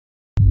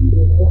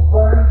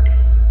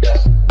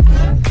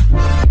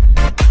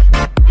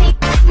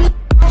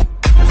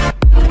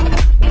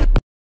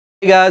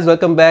Hey guys,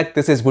 welcome back.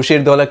 This is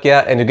Bushir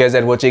Dolakia and you guys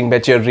are watching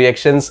Mature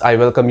Reactions. I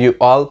welcome you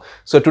all.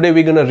 So today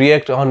we're gonna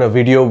react on a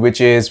video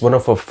which is one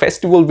of a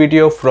festival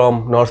video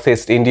from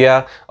Northeast India.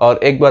 और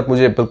एक बात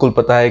मुझे बिल्कुल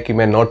पता है कि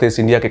मैं Northeast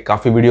India के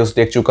काफ़ी videos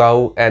देख चुका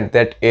हूँ and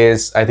that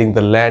is I think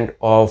the land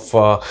of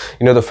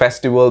the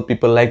festival.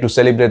 People like to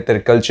celebrate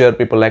their culture.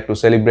 People like to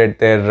celebrate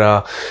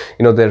their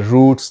their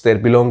roots, their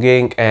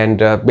belonging,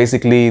 and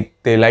basically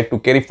they like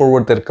to carry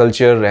forward their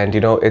culture.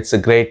 And it's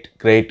a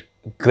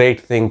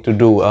great thing to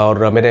do.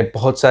 और मैंने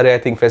बहुत सारे I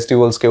think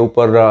festivals के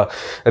ऊपर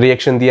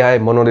reaction दिया है.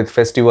 Monolith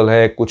festival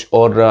है, कुछ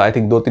और आई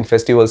थिंक 2-3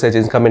 फेस्टिवल्स है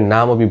जिनका मैं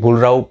नाम अभी भूल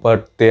रहा हूँ, but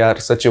they are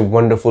such a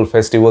wonderful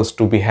festivals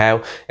to be have.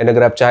 And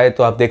अगर आप चाहे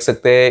तो आप देख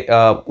सकते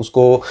हैं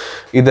उसको.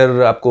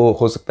 इधर आपको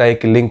हो सकता है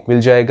कि लिंक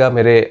मिल जाएगा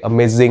मेरे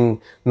अमेजिंग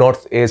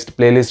नॉर्थ ईस्ट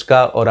प्लेलिस्ट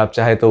का, और आप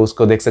चाहे तो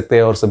उसको देख सकते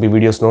हैं. और सभी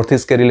वीडियोस नॉर्थ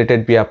ईस्ट के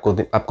रिलेटेड भी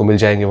आपको मिल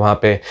जाएंगे वहाँ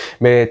पे.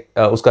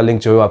 मैं उसका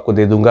लिंक जो है आपको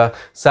दे दूंगा.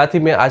 साथ ही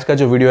में आज का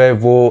जो वीडियो है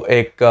वो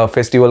एक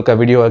festival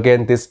video.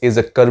 Again this is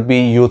a Kirby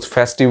youth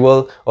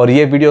festival और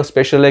ये वीडियो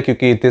स्पेशल है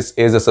क्योंकि this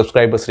is a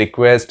subscribers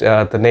request.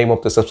 The name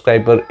of the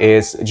subscriber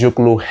is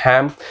जुकलू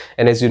ham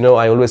and as you know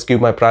I always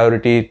give my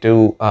priority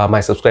to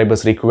my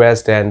subscribers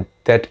request and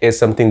that is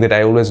something that I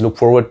always look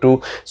forward to.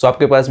 So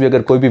आपके पास भी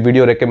अगर कोई भी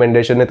video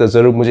recommendation है तो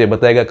ज़रूर मुझे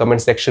बताएगा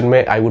कमेंट सेक्शन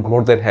में. I would more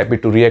than happy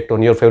to react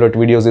on your favorite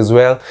videos as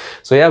well.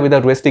 So yeah,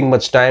 without wasting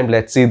much time,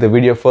 let's see the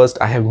video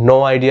first. I have no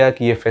idea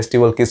कि ये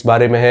festival किस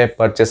बारे में है,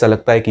 पर जैसा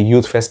लगता है कि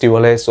यूथ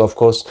फेस्टिवल है. So of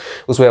course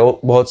उसमें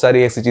बहुत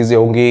सारी ऐसी चीज़ें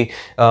होंगी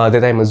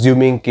that I'm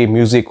assuming कि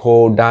म्यूजिक हो,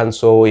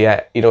 डांस हो, या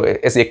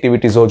ऐसी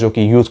एक्टिविटीज़ हो जो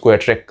कि यूथ को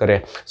अट्रैक्ट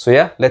करे. So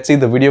yeah, let's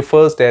see the video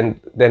first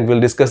and then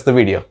we'll discuss the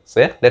video.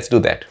 So yeah, let's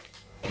do that.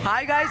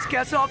 Hi guys,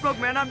 कैसे हो आप लोग?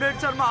 मेरा नाम डेविड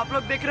शर्मा, आप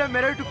लोग देख रहे हैं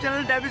मेरे यूट्यूब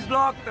चैनल डेविड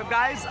ब्लॉग. तो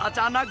गाइस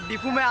अचानक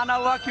डिफू में आना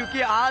हुआ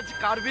क्योंकि आज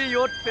कार्बी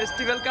यूथ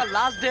फेस्टिवल का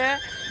लास्ट डे है.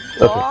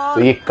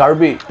 तो ये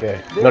कार्बी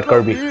नॉट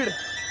कार्बी.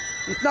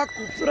 इतना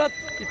खूबसूरत,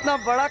 इतना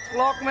बड़ा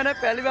क्लॉक मैंने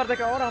पहली बार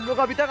देखा और हम लोग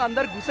अभी तक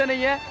अंदर घुसे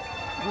नहीं है.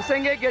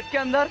 घुसेंगे गेट के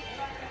अंदर,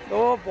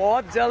 तो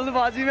बहुत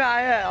जल्दबाजी में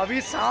आए हैं.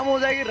 अभी शाम हो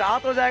जाएगी,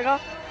 रात हो जाएगा,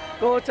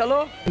 तो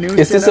चलो.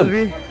 Is this a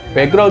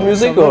background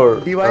music or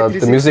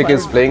the music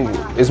is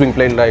being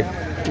played like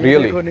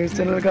really? देखो न्यूज़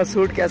चैनल का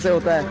शूट कैसे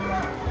होता है.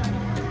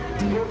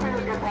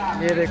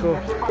 ये देखो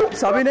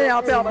सभी ने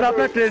यहाँ पे अपना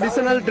अपना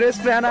ट्रेडिशनल ड्रेस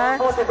पहना है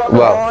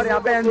और यहाँ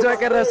पे एंजॉय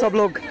कर रहे हैं सब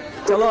लोग.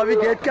 चलो अभी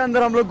गेट के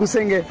अंदर हम लोग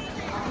घुसेंगे.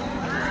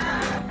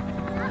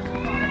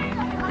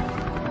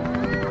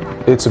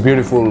 It's a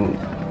beautiful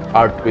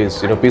art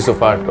piece, piece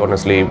of art.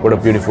 Honestly, what a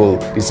beautiful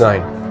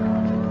design.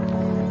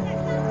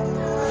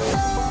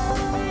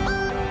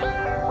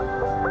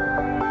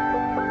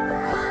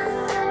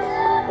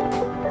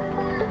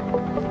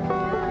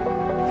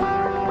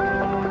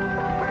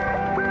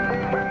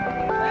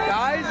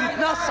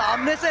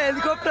 सामने से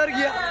हेलीकॉप्टर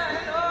गया.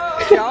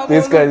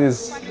 This guy is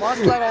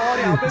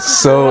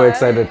so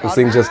excited to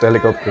sing just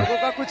helicopter.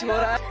 कुछ हो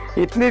रहा है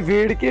इतनी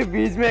भीड़ के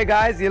बीच में.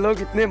 गाइस ये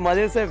लोग इतने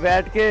मजे से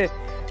बैठ के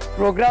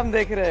प्रोग्राम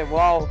देख रहे हैं.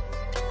 Wow,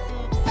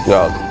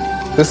 yeah,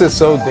 this is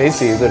so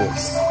desi, isn't it?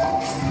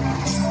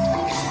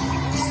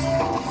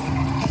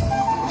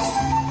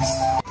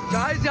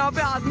 Guys यहाँ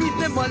पे आदमी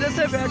इतने मजे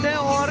से बैठे हैं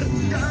और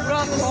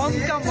पूरा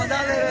सॉन्ग का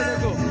मजा ले रहे हैं.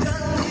 देखो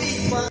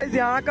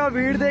यहाँ का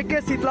भीड़ देख के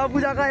शीतला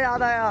पूजा का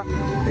याद आया.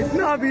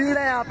 इतना भीड़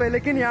है यहाँ पे,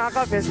 लेकिन यहाँ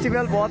का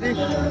फेस्टिवल बहुत ही,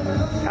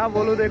 क्या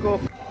बोलूं. देखो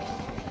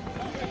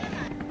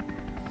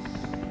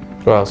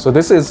Wow, so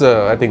this is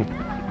I think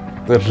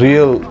the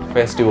real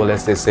festival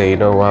as they say.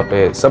 वहाँ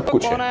पे सब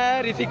कुछ है. कौन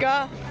है? रितिका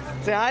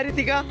से. हाय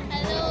रितिका.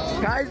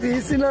 गाइस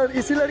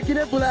इसी लड़की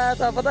ने बुलाया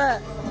था, पता है.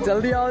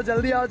 जल्दी आओ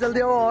जल्दी आओ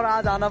जल्दी आओ, और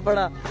आज आना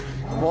पड़ा.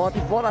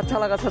 बहुत अच्छा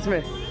लगा सच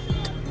में.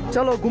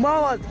 चलो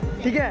घुमाओ आज,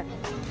 ठीक है.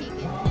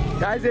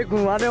 गाइस ये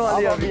घुमाने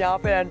वाली है. अभी यहाँ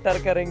पे एंटर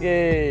करेंगे,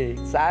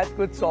 शायद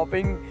कुछ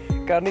शॉपिंग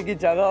करने की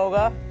जगह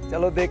होगा.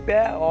 चलो देखते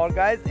हैं. और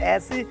गाइस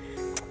ऐसी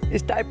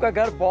इस टाइप का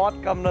घर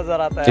बहुत कम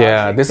नजर आता है.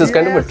 Yeah, this is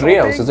kind of a tree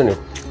house, isn't it?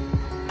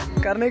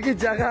 करने की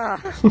जगह.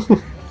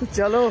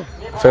 चलो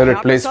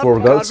favorite place for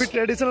girls. Karbi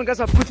traditional का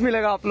सब कुछ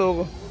मिलेगा आप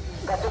लोगों को.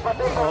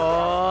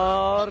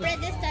 और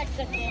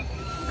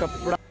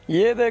कपड़ा,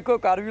 ये देखो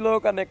कार्बी लोगों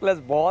का नेकलेस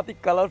बहुत ही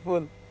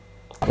कलरफुल.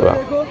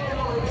 देखो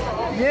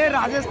ये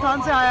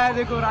राजस्थान से आया है.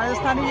 देखो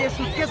राजस्थानी ये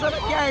सूटकेस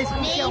क्या है,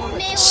 इसको क्या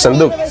बोलते हैं?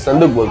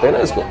 संदूक बोलते हैं ना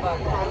इसको.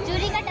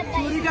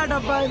 चूड़ी का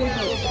डब्बा है.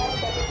 देखो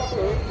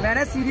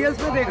मैंने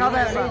सीरियल्स में देखा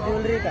था ऐसा.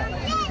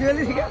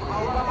 ज्वेलरी का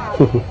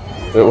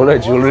बोला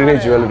ज्वेलरी नहीं,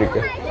 ज्वेलरी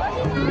का.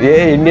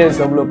 ये इंडियन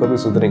सब लोग कभी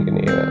सुधरेंगे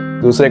नहीं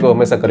है, दूसरे को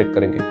हमेशा करेक्ट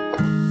करेंगे.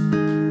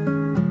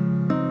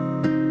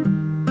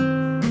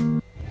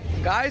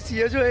 गाइस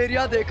ये जो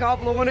एरिया देखा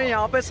आप लोगों ने,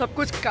 यहाँ पे सब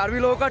कुछ कार्बी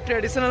लोगों का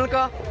ट्रेडिशनल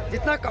का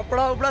जितना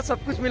कपड़ा उपड़ा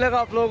सब कुछ मिलेगा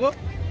आप लोगों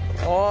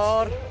को.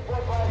 और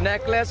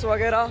नेकलेस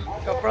वगैरह,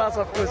 कपड़ा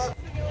सब कुछ.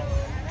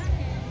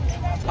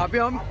 अभी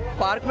हम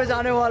पार्क में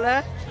जाने वाला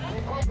है.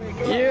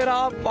 ये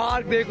रहा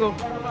पार्क देखो.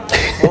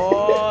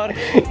 और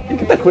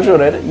कितना खुश हो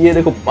रहा है ना. ये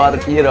देखो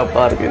पार्क, ये रहा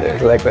park.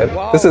 Like that.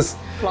 This is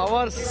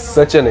flowers.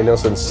 Such an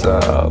innocence,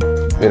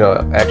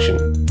 action.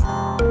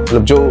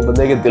 मतलब जो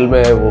बंदे के दिल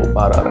में है वो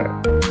बाहर आ रहा है.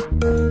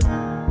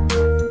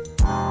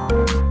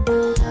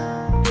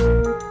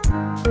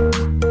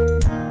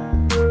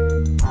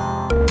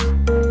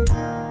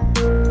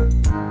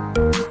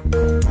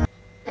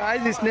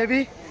 गाइस इसने भी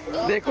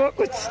देखो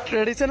कुछ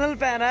ट्रेडिशनल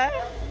पहना है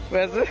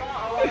वैसे।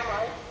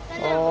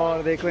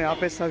 और देखो यहाँ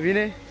पे सभी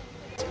ने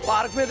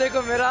पार्क में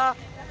देखो मेरा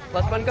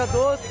बचपन का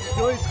दोस्त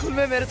जो स्कूल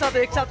में मेरे साथ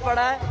एक साथ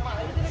पढ़ा है,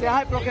 से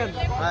हाय ब्रोकन।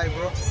 Hi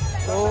bro.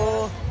 तो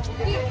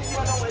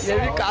ये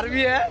भी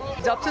कार्बी है,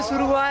 जब से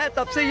शुरू हुआ है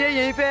तब से ये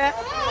यहीं पे है।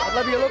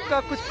 मतलब ये लोग का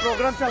कुछ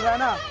प्रोग्राम चल रहा है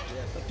ना,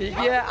 तो ठीक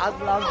ही है। आज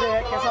लास्ट डे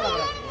है, कैसा लग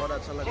रहा है? बहुत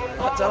अच्छा लग रहा है।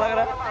 अच्छा लग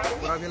रहा है,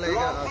 बुरा भी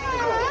लगेगा।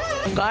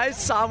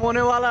 गाइस शाम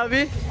होने वाला,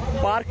 अभी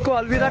पार्क को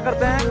अलविदा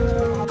करते हैं।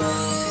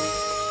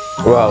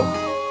 Wow,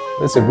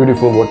 it's a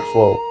beautiful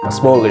waterfall, a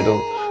small little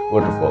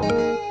waterfall.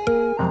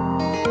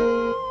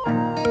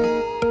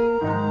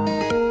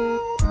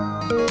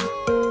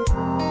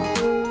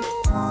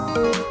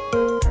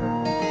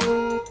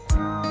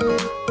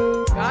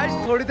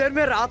 Guys थोड़ी देर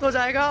में रात हो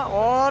जाएगा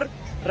और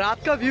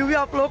रात का व्यू भी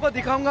आप लोगों को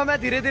दिखाऊंगा मैं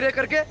धीरे धीरे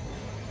करके।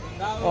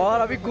 और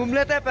अभी घूम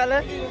लेते हैं पहले।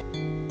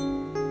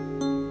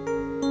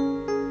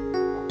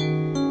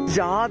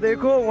 जहाँ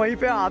देखो वहीं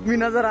पे आदमी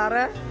नजर आ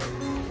रहा है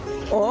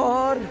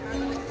और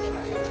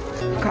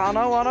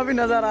खाना वाना भी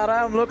नजर आ रहा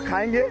है। हम लोग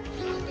खाएंगे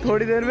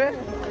थोड़ी देर में।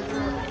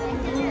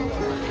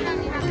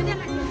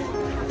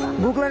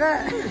 भूख लगा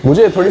है?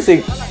 मुझे थोड़ी सी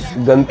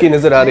गंदगी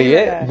नजर आ रही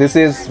है। This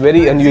is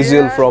very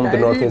unusual from the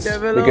northeast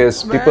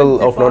because people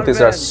of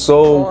northeast are so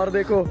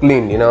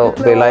clean, you know,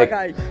 they like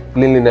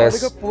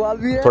cleanliness.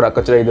 थोड़ा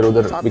कचरा इधर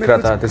उधर बिखरा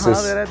था। This is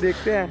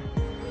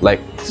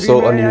like so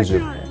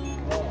unusual.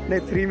 नहीं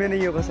फ्री में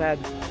नहीं होगा शायद।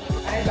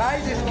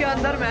 गाइस इसके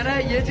अंदर मैंने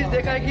ये चीज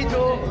देखा है कि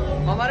जो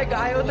हमारे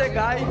गाय होते हैं,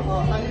 गाय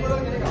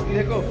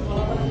देखो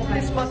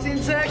इस मशीन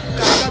से गाय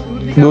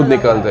का दूध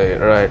निकालते हैं,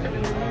 right?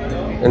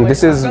 And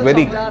this is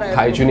very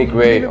hygienic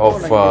way of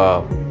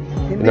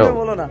you know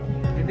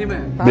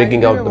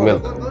breaking out the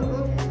milk.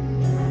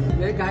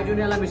 ये गाय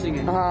चुने वाला मशीन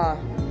है। हाँ,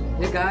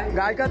 ये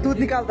गाय का दूध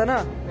निकालता ना।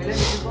 पहले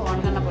मशीन को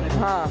ऑन करना पड़ेगा।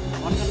 हाँ,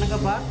 ऑन करने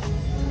के बाद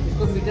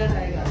इसको मीटर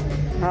आएगा।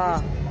 हाँ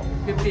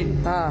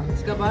 15। हाँ,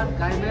 इसके बाद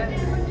गाय में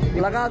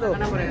लगा दो,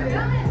 लगाना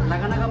पड़ेगा।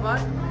 लगाने के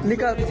बाद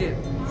निकाल दीजिए,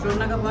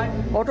 छोड़ने के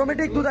बाद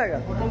ऑटोमेटिक दूध आएगा।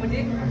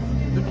 ऑटोमेटिक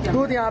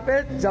दूध यहाँ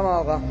पे जमा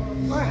होगा।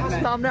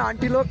 सामने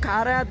आंटी लोग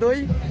खा रहे हैं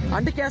दही।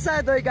 आंटी कैसा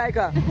है दही गाय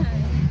का?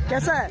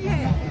 कैसा है?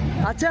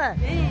 अच्छा है?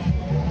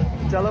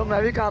 चलो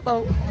मैं भी खाता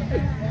हूँ।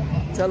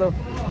 चलो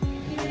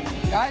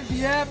गाइस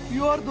ये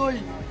प्योर दही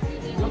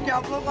जो कि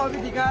आप लोगों को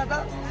अभी दिखाया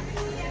था,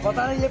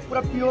 पता नहीं ये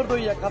पूरा प्योर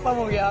दही है। खत्म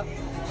हो गया।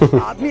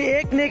 आदमी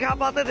एक नहीं खा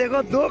पाते,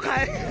 देखो दो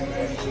खाए।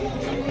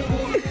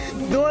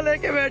 दो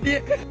लेके बैठिए।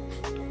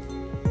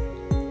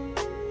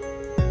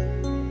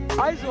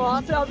 गाइस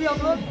वहाँ से अभी हम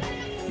लोग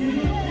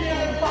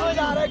गुफा में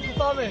जा रहे हैं।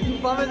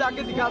 गुफा में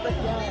जाके दिखाते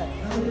हैं क्या है।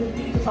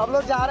 सब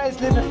लोग जा रहे हैं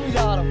इसलिए मैं भी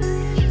जा रहा हूँ।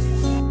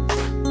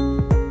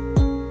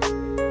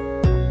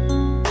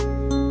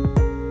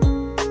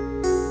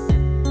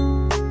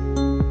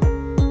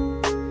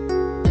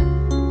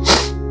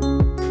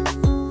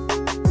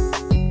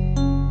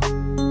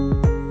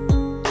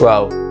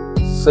 Wow,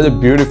 such a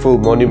beautiful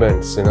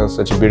monuments, you know,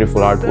 such a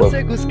beautiful इधर artwork.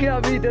 से घुस के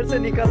अभी इधर से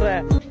निकल रहा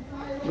है।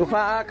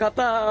 गुफा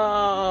खत्म।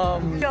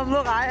 हम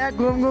लोग आए हैं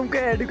घूम घूम के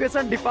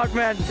एजुकेशन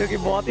डिपार्टमेंट, जो कि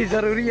बहुत ही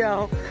जरूरी है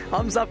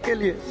हम सब के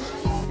लिए।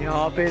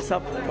 यहाँ पे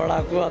सब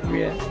पढ़ाकू आदमी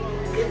है।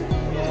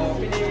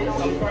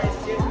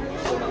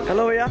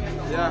 हेलो भैया,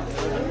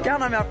 क्या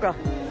नाम है आपका?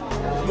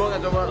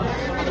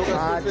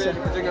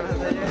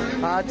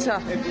 अच्छा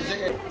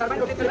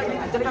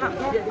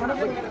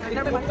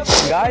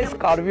गाइस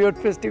कार्बी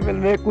यूथ फेस्टिवल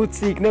में कुछ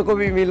सीखने को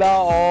भी मिला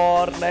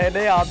और नए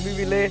नए आदमी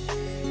मिले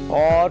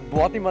और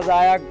बहुत ही मजा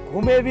आया।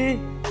 घूमे भी,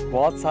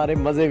 बहुत सारे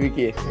मजे भी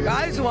किए।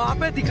 गाइस वहाँ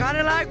पे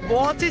दिखाने लायक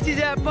बहुत सी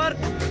चीजें हैं, पर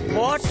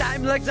बहुत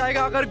टाइम लग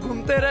जाएगा अगर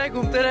घूमते रहे।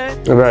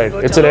 Right,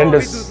 तो it's an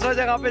endless दूसरा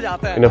जगह पे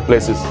जाते हैं। enough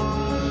places.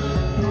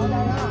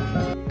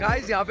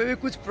 गाइस यहाँ पे भी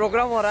कुछ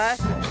प्रोग्राम हो रहा है।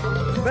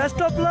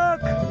 Best of luck,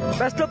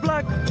 best of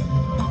luck,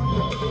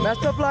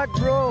 best of luck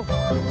bro.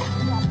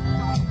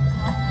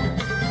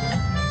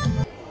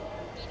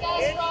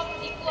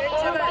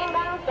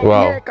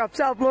 Wow. ये कब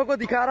से आप लोगों को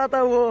दिखा रहा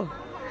था वो,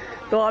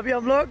 तो अभी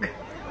हम लोग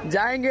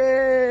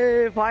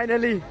जाएंगे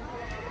फाइनली।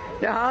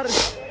 यार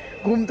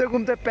घूमते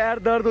घूमते पैर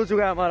दर्द हो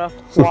चुका है हमारा।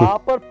 वहाँ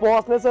पर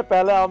पहुँचने से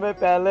पहले हमें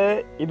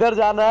इधर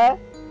जाना है।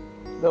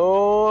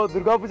 तो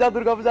दुर्गा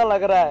पूजा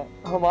लग रहा है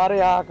हमारे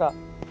यहाँ का।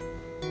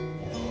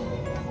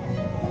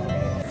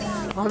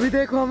 अभी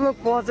देखो हम लोग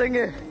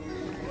पहुँचेंगे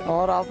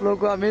और आप लोगों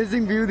को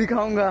अमेजिंग व्यू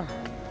दिखाऊंगा।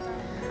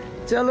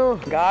 चलो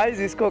गाइस,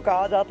 इसको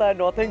कहा जाता है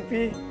नॉथिंग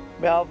पी।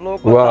 मैं आप लोगों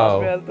को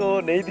ताजमहल तो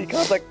नहीं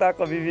दिखा सकता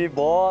कभी भी,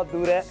 बहुत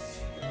दूर है,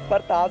 पर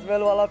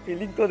ताजमहल वाला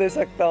फीलिंग तो दे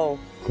सकता हूँ।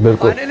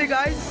 फाइनली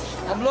गाइस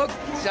हम लोग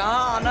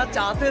जहाँ आना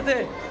चाहते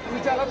थे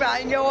उस जगह पे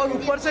आएंगे और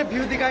ऊपर से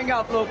व्यू दिखाएंगे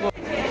आप लोगों को।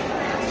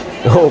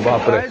 ओह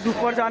बाप रे,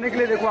 ऊपर जाने के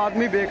लिए देखो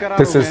आदमी बेकरार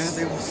This is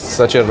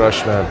such a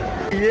rush, man.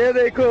 ये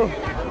देखो,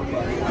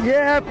 ये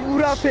है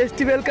पूरा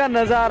फेस्टिवल का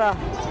नजारा।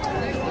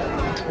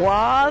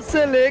 वहाँ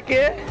से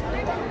लेके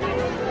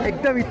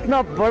एकदम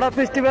इतना बड़ा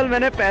फेस्टिवल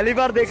मैंने पहली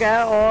बार देखा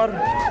है। और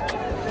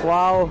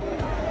वाओ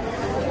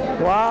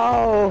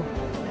वाओ,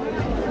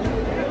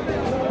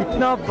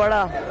 इतना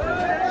बड़ा।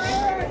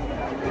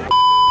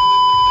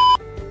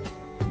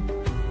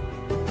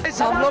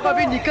 गाइस हम लोग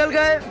अभी निकल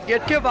गए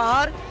गेट के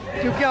बाहर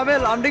क्योंकि हमें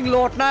लैंडिंग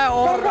लौटना है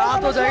और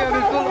रात हो जाएगा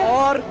बिल्कुल।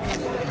 और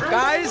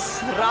गाइस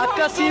रात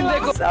का सीन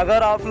देखो।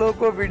 अगर आप लोगों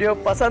को वीडियो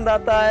पसंद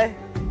आता है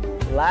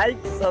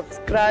लाइक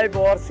सब्सक्राइब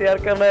और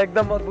शेयर करना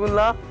एकदम मत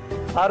भूलना।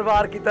 हर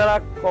बार की तरह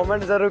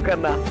कमेंट जरूर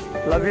करना।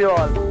 Love you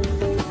all,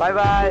 bye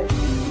bye.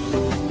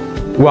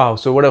 Wow,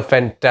 so what a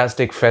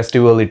fantastic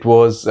festival it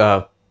was.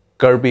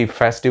 Karbi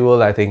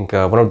Festival, I think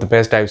one of the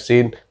best I've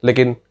seen.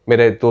 लेकिन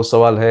मेरे दो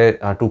सवाल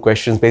है, two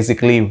questions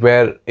basically.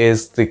 Where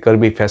is the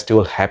Karbi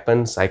Festival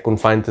happens? I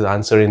couldn't find the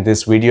answer in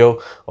this video.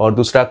 और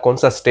दूसरा कौन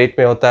सा state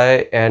में होता है?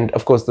 And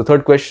of course the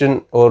third question,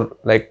 or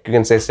like you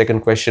can say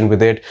second question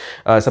with it,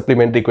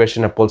 supplementary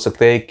question आप बोल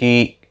सकते हैं कि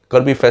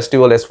Karbi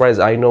Festival, as far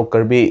as I know,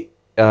 Karbi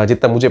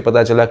जितना मुझे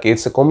पता चला कि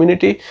it's a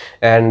community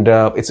and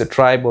it's a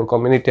tribe और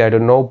community, I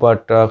don't know,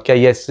 but क्या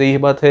ये सही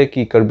बात है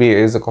कि कर्बी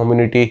इज़ अ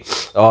कम्युनिटी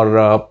और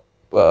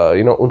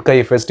यू नो उनका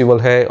ये फेस्टिवल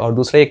है? और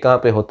दूसरा ये कहाँ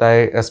पे होता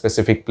है,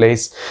 स्पेसिफिक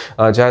प्लेस?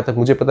 जहाँ तक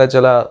मुझे पता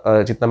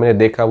चला, जितना मैंने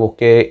देखा वो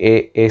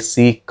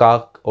KAAC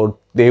काक और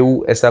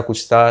देऊ ऐसा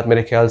कुछ था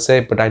मेरे ख्याल से,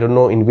 but I don't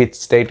know in which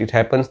state it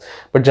happens.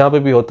 But जहाँ पे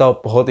भी होता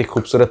है बहुत ही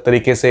खूबसूरत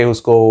तरीके से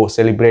उसको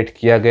सेलिब्रेट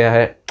किया गया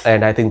है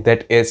and I think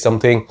that is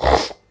something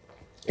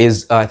is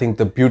I think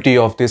the beauty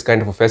of this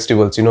kind of a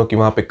festivals, you know, कि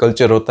वहाँ पे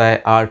कल्चर होता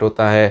है, आर्ट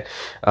होता है,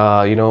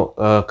 you know,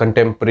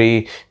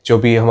 कंटेम्प्रेरी जो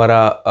भी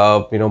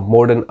हमारा you know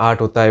मॉडर्न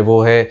आर्ट होता है वो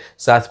है।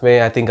 साथ में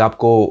आई थिंक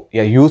आपको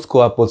या यूथ को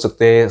आप बोल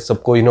सकते हैं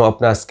सबको you know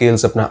अपना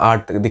स्किल्स अपना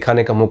आर्ट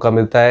दिखाने का मौका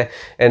मिलता है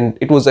and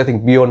it was I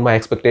think beyond my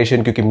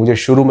expectation, क्योंकि मुझे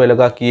शुरू में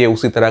लगा कि ये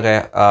उसी तरह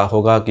का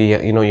होगा कि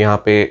you know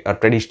यहाँ पे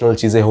ट्रेडिशनल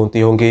चीज़ें होती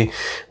होंगी,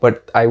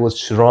 but I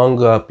was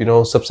wrong. you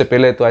know सबसे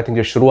पहले तो आई थिंक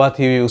जो शुरुआत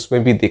हुई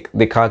उसमें भी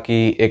दिखा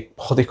कि एक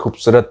बहुत ही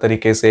खूबसूरत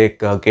तरीके से एक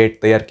गेट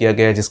तैयार किया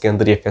गया है जिसके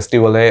अंदर ये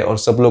फेस्टिवल है और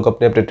सब लोग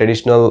अपने अपने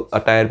ट्रेडिशनल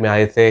अटायर में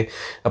आए थे,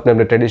 अपने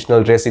अपने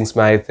ट्रेडिशनल ड्रेसिंग्स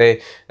में आए थे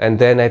एंड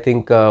देन आई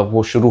थिंक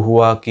वो शुरू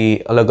हुआ कि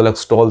अलग अलग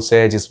स्टॉल्स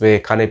है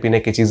जिसमें खाने पीने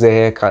की चीज़ें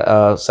हैं,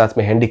 साथ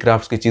में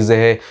हैंडीक्राफ्ट्स की चीज़ें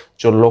हैं,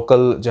 जो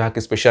लोकल जहाँ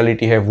की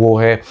स्पेशलिटी है वो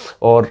है,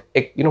 और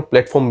एक you know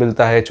प्लेटफॉर्म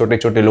मिलता है छोटे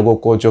छोटे लोगों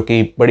को जो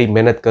कि बड़ी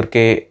मेहनत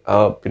करके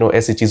you know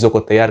ऐसी चीज़ों को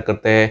तैयार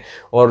करते हैं।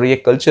 और ये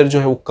कल्चर जो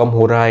है वो कम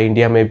हो रहा है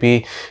इंडिया में भी,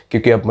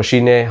 क्योंकि अब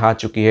मशीनें आ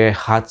चुकी है,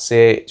 हाथ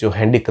से जो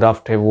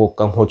हैंडीक्राफ्ट है वो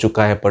कम हो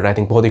चुका है। बट आई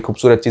थिंक बहुत ही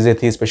खूबसूरत चीज़ें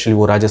थी, स्पेशली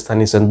वो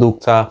राजस्थानी संदूक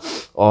था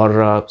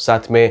और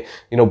साथ में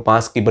you know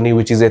बांस की बनी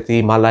हुई चीज़ें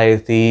थी, मालाएँ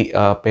थी,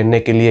 पहनने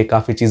के लिए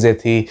काफ़ी चीज़ें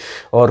थी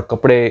और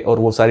कपड़े और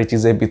वो सारी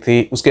चीज़ें भी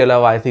थी। उसके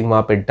अलावा आई थिंक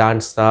वहाँ पे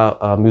डांस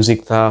था,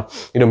 म्यूज़िक था।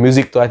 you know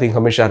म्यूज़िक तो आई थिंक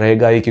हमेशा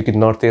रहेगा ही क्योंकि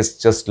north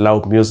east just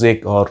love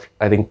music और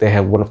I think they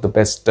have one of the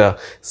best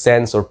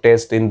sense और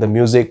टेस्ट इन द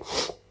म्यूज़िक।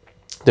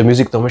 तो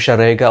म्यूज़िक तो हमेशा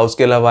रहेगा।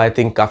 उसके अलावा आई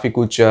थिंक काफ़ी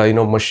कुछ you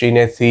know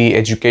मशीनें थी,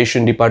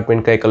 एजुकेशन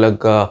डिपार्टमेंट का एक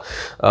अलग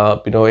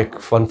you know एक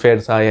फन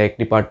फेयर था या एक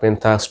डिपार्टमेंट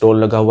था,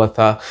 स्टॉल लगा हुआ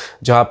था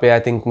जहाँ पे आई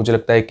थिंक मुझे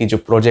लगता है कि जो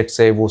प्रोजेक्ट्स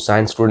है वो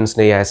साइंस स्टूडेंट्स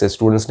ने या ऐसे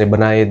स्टूडेंट्स ने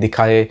बनाए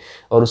दिखाए।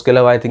 और उसके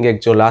अलावा आई थिंक एक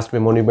जो लास्ट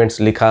में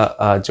मोन्यूमेंट्स लिखा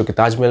जो कि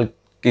ताजमहल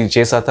की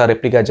जैसा था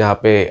रेप्लिका, जहाँ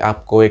पे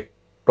आपको एक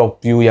टॉप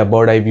व्यू या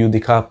बर्ड आई व्यू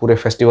दिखा पूरे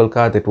फेस्टिवल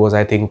का। That was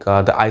I think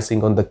the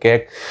icing on the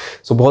cake.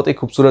 सो बहुत ही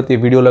खूबसूरत ये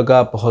वीडियो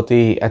लगा, बहुत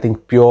ही आई थिंक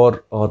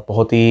प्योर और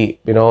बहुत ही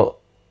you know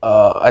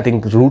I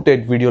think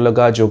rooted video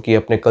लगा, जो कि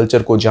अपने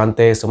कल्चर को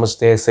जानते हैं,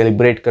 समझते हैं,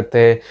 सेलिब्रेट करते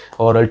हैं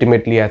और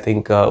अल्टीमेटली आई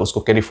थिंक उसको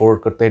कैरी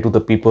फॉरवर्ड करते हैं to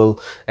the people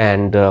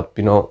and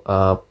you know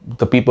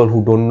the people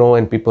who don't know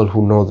and people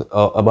who know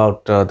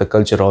about the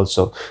culture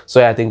also. So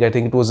I think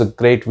it was a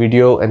great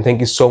video and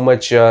thank you so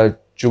much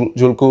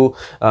जुल्कू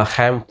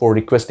ham for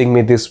requesting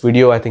me this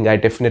video. I think I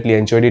definitely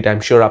enjoyed it. I am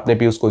sure आपने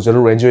भी उसको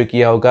जरूर enjoy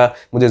किया होगा।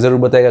 मुझे ज़रूर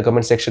बताएगा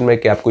comment section में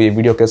कि आपको ये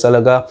वीडियो कैसा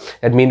लगा।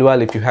 And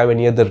meanwhile if you have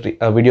any other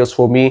videos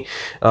for me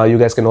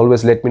you guys can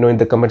always let me know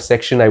in the comment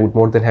section. I would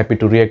more than happy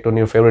to react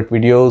on your favorite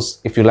videos.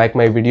 If you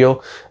like my video,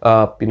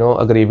 you know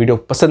अगर ये video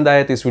पसंद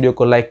आए तो इस video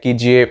को like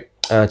कीजिए,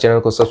 channel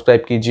को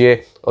subscribe कीजिए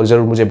और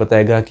ज़रूर मुझे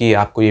बताएगा कि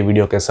आपको ये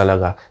वीडियो कैसा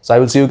लगा। So I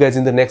will see you guys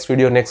in the next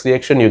video, next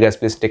reaction. You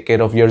guys please take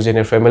care of yours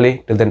and your family.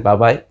 Till then, bye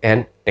bye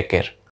and take care.